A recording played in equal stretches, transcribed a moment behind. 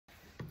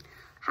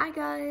Hi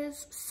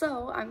guys!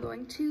 So I'm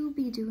going to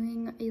be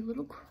doing a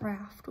little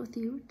craft with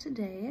you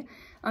today.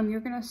 You're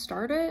gonna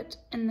start it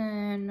and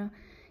then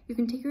you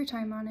can take your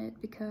time on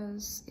it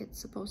because it's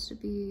supposed to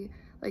be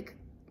like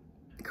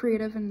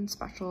creative and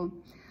special.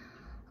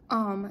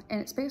 And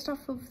it's based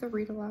off of the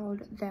read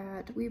aloud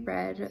that we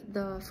read,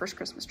 The First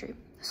Christmas Tree.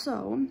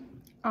 So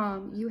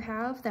you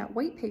have that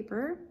white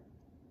paper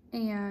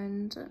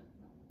and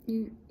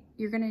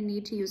you're gonna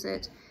need to use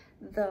it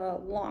the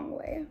long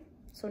way.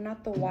 So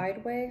not the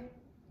wide way,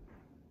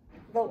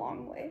 the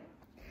long way.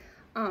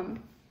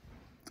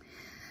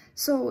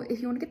 So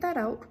if you want to get that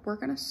out, we're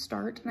gonna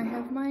start, and I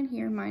have mine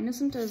here. Mine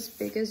isn't as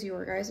big as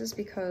your guys's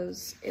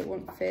because it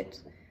won't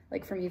fit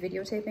like for me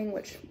videotaping,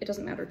 which it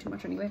doesn't matter too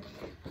much anyway,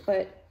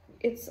 but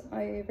it's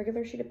a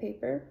regular sheet of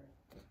paper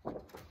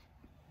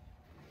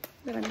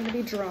that I'm gonna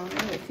be drawing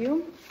with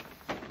you.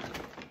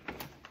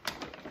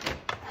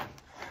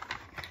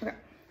 Okay,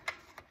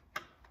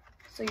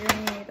 so you're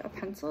gonna need a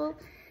pencil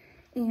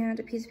and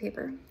a piece of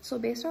paper. So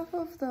based off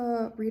of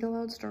the read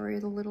aloud story,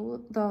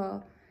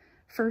 the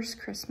First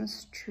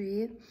Christmas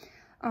Tree,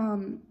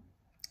 I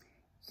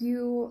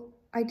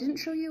didn't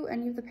show you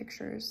any of the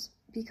pictures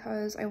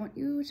because I want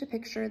you to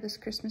picture this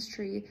Christmas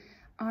tree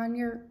on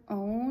your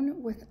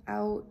own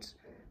without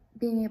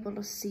being able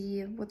to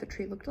see what the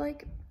tree looked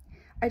like.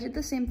 I did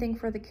the same thing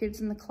for the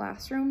kids in the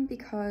classroom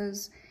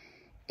because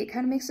it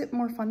kind of makes it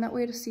more fun that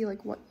way to see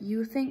like what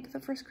you think the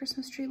first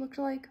Christmas tree looked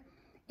like.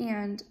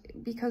 And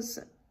because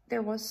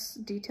there was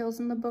details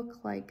in the book,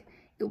 like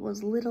it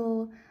was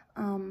little,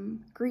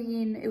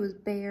 green, it was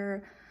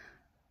bare,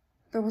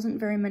 there wasn't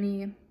very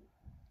many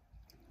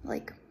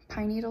like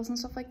pine needles and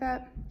stuff like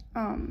that.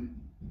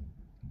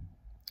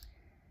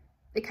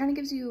 It kind of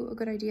gives you a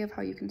good idea of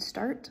how you can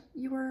start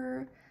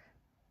your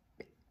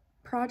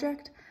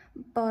project,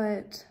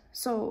 but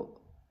so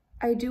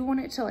I do want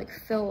it to like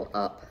fill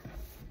up,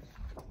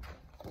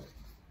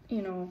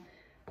 you know,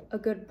 a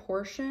good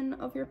portion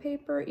of your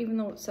paper, even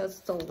though it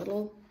says it's a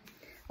little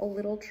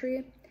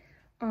tree.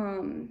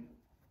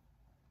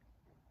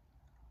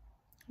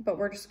 But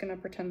we're just gonna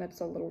pretend that it's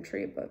a little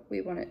tree, but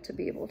we want it to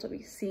be able to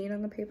be seen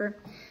on the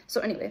paper.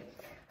 So anyway,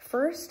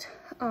 first,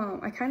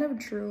 I kind of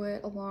drew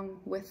it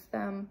along with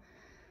them,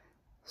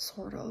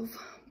 sort of,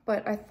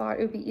 but I thought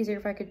it would be easier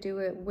if I could do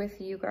it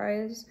with you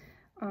guys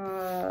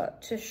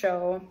to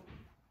show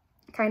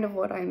kind of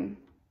what I'm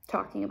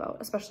talking about,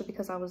 especially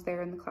because I was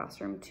there in the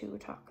classroom to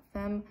talk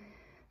them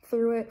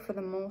through it for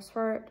the most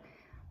part.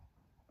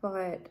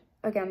 But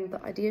again,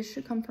 the ideas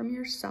should come from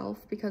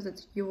yourself because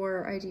it's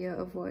your idea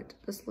of what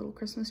this little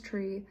Christmas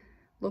tree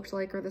looked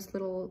like, or this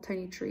little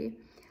tiny tree.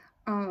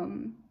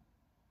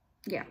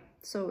 Yeah,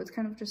 so it's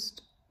kind of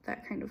just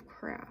that kind of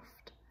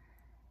craft.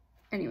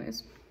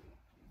 Anyways,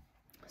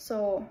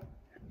 so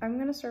I'm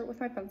gonna start with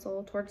my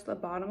pencil towards the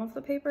bottom of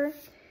the paper,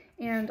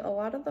 and a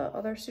lot of the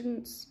other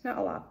students, not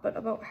a lot, but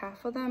about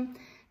half of them,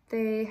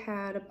 they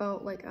had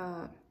about like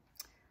a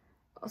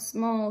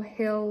small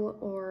hill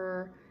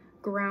or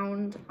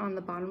ground on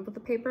the bottom of the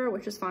paper,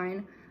 which is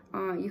fine.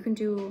 You can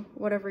do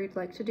whatever you'd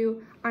like to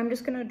do. I'm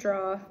just gonna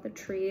draw the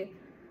tree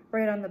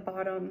right on the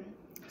bottom,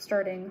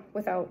 starting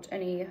without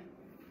any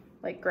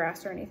like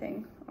grass or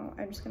anything.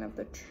 I'm just gonna have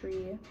the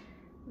tree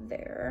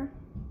there.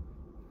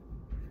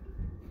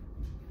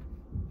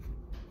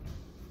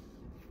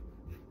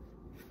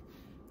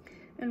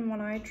 And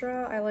when I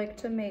draw, I like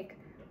to make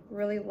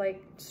really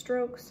light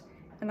strokes,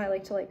 and I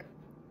like to like,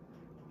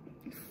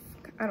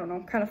 I don't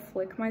know, kind of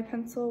flick my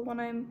pencil when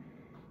I'm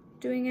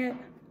doing it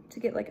to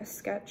get like a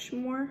sketch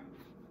more.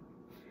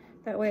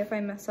 That way if I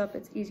mess up,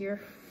 it's easier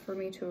for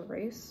me to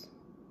erase.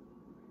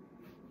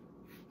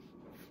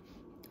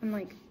 And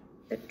like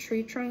the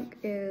tree trunk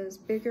is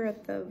bigger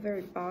at the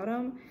very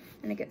bottom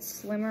and it gets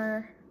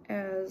slimmer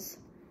as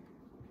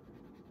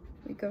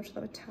we go to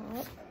the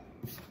top.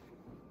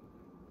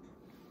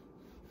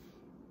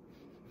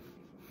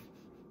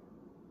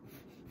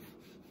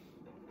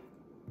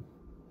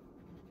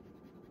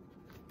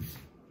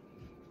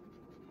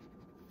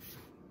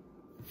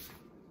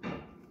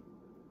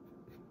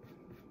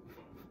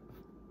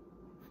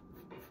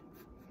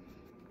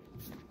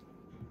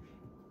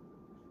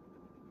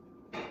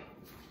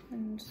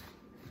 And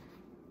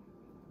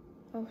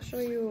I'll show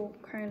you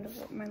kind of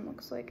what mine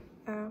looks like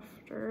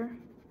after.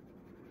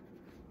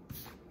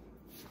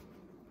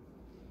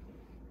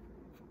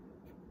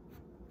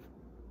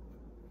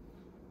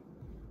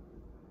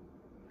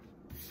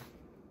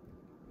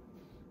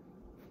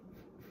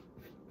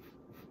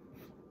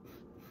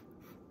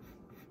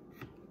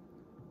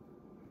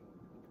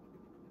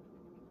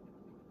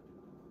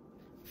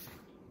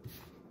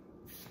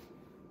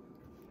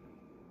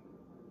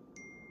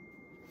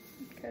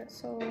 Okay,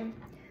 so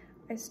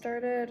I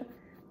started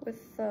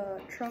with the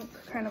trunk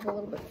kind of a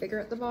little bit bigger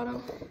at the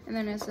bottom, and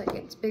then as it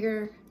gets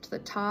bigger to the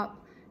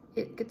top,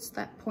 it gets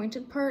that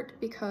pointed part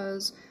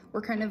because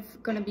we're kind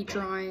of going to be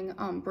drawing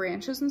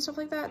branches and stuff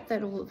like that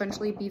that will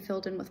eventually be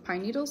filled in with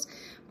pine needles.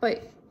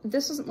 But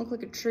this doesn't look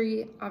like a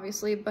tree,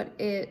 obviously, but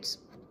it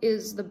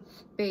is the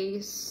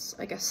base,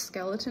 I guess,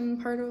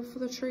 skeleton part of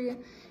the tree,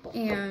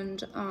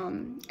 and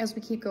as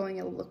we keep going,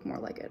 it'll look more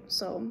like it.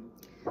 So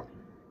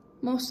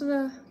most of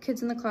the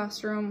kids in the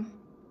classroom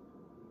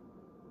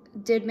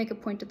did make a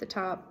point at the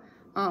top.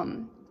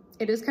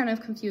 It is kind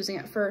of confusing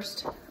at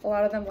first. A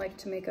lot of them like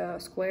to make a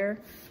square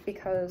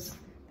because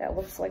that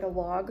looks like a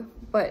log,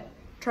 but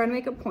try to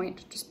make a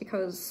point just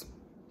because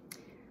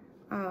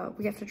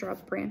we have to draw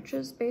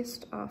branches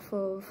based off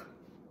of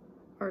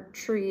our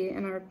tree,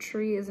 and our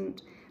tree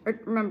isn't,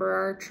 remember,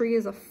 our tree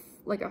is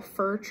like a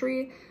fir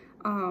tree,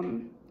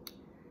 because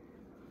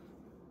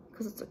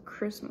it's a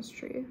Christmas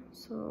tree.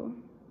 So,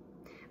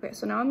 okay,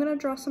 so now I'm gonna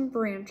draw some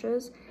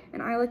branches,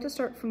 and I like to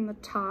start from the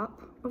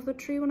top of the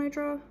tree when I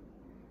draw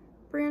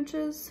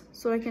branches,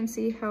 so I can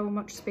see how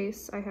much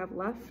space I have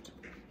left.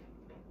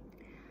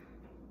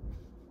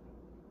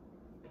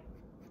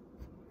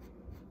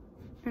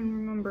 And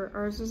remember,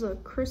 ours is a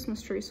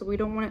Christmas tree, so we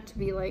don't want it to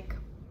be like,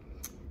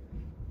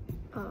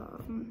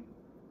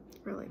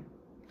 really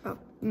a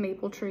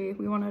maple tree.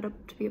 We want it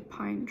to be a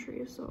pine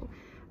tree, so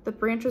the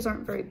branches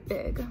aren't very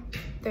big.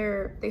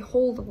 They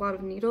hold a lot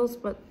of needles,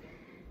 but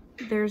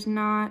there's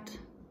not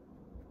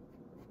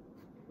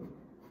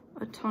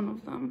a ton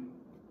of them.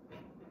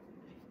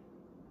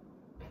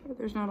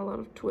 There's not a lot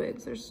of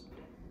twigs. There's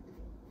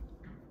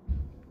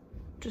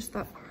just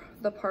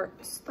the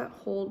parts that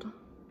hold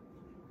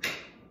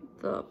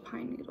the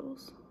pine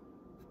needles.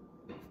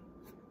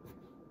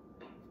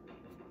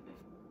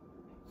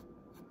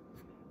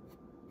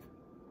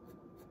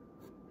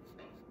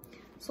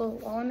 So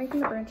while I'm making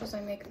the branches, I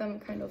make them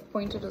kind of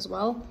pointed as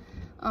well.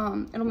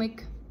 It'll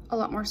make a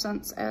lot more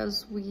sense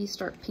as we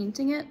start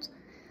painting it.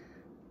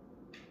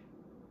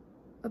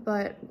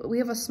 But we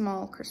have a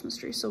small Christmas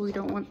tree, so we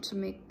don't want to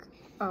make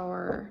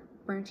our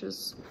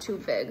branches too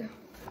big.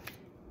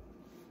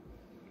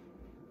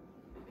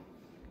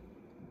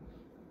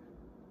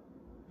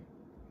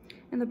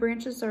 And the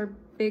branches are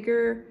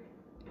bigger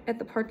at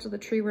the parts of the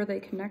tree where they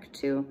connect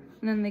to,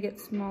 and then they get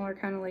smaller,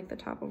 kind of like the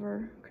top of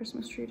our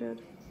Christmas tree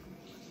did.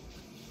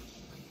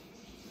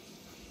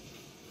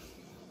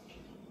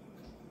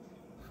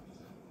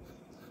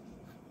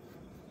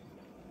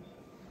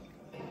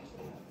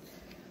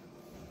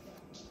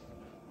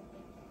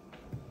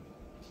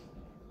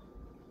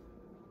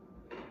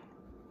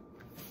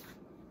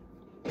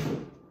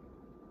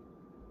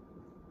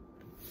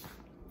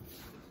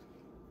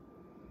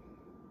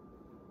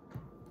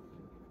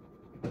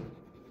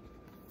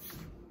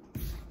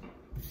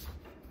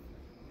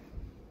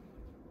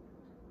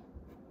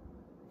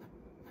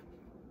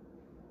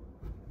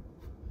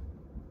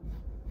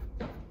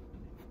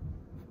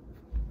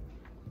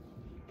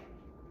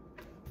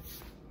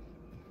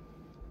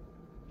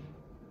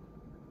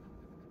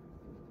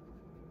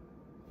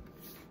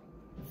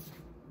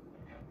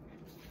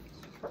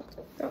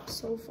 That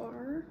so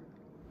far.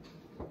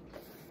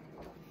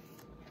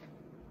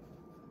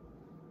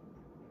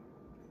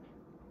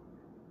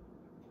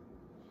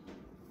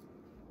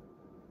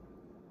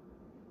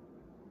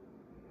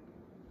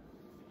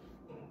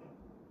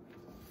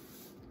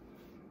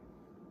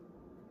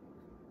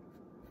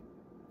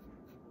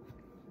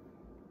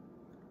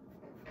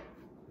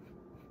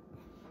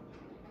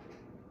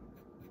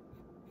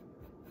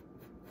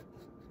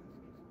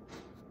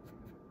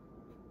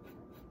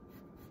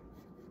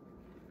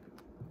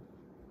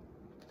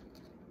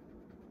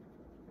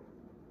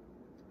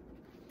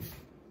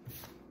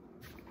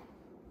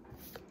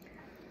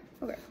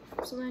 Okay,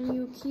 so then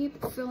you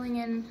keep filling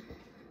in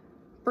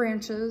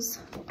branches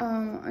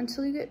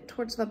until you get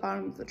towards the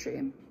bottom of the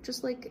tree,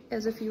 just like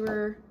as if you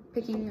were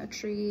picking a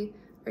tree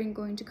and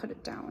going to cut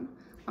it down.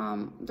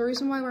 The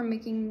reason why we're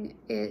making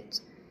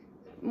it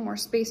more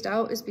spaced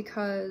out is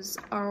because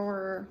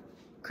our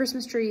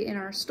Christmas tree in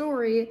our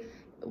story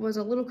was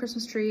a little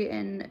Christmas tree,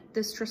 and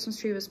this Christmas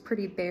tree was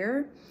pretty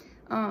bare.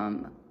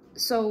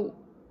 So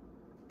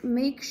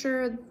make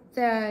sure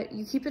that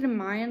you keep it in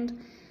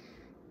mind.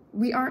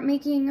 We aren't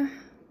making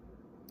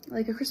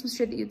like a Christmas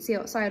tree that you'd see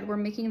outside. We're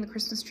making the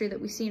Christmas tree that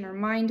we see in our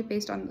mind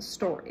based on the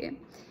story.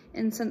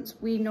 And since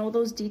we know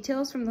those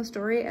details from the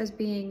story as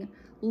being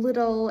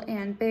little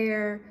and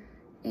bare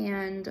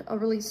and a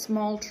really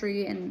small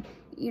tree, and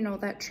you know,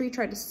 that tree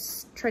tried to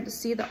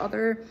see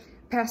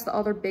past the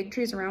other big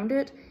trees around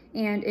it,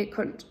 and it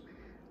couldn't.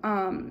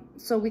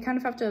 So we kind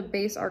of have to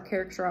base our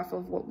character off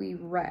of what we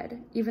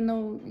read. Even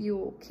though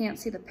you can't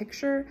see the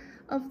picture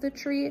of the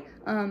tree,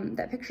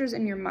 that picture's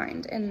in your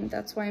mind, and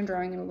that's why I'm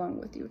drawing it along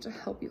with you, to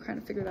help you kind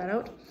of figure that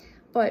out.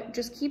 But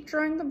just keep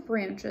drawing the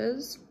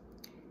branches,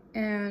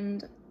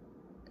 and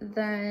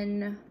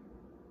then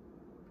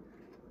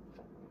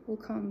we'll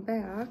come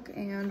back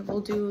and we'll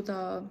do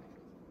the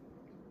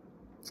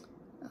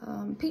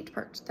paint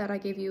part that I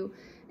gave you.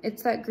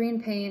 It's that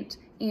green paint,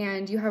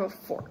 and you have a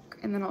fork,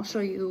 and then I'll show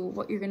you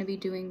what you're going to be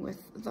doing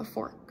with the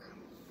fork.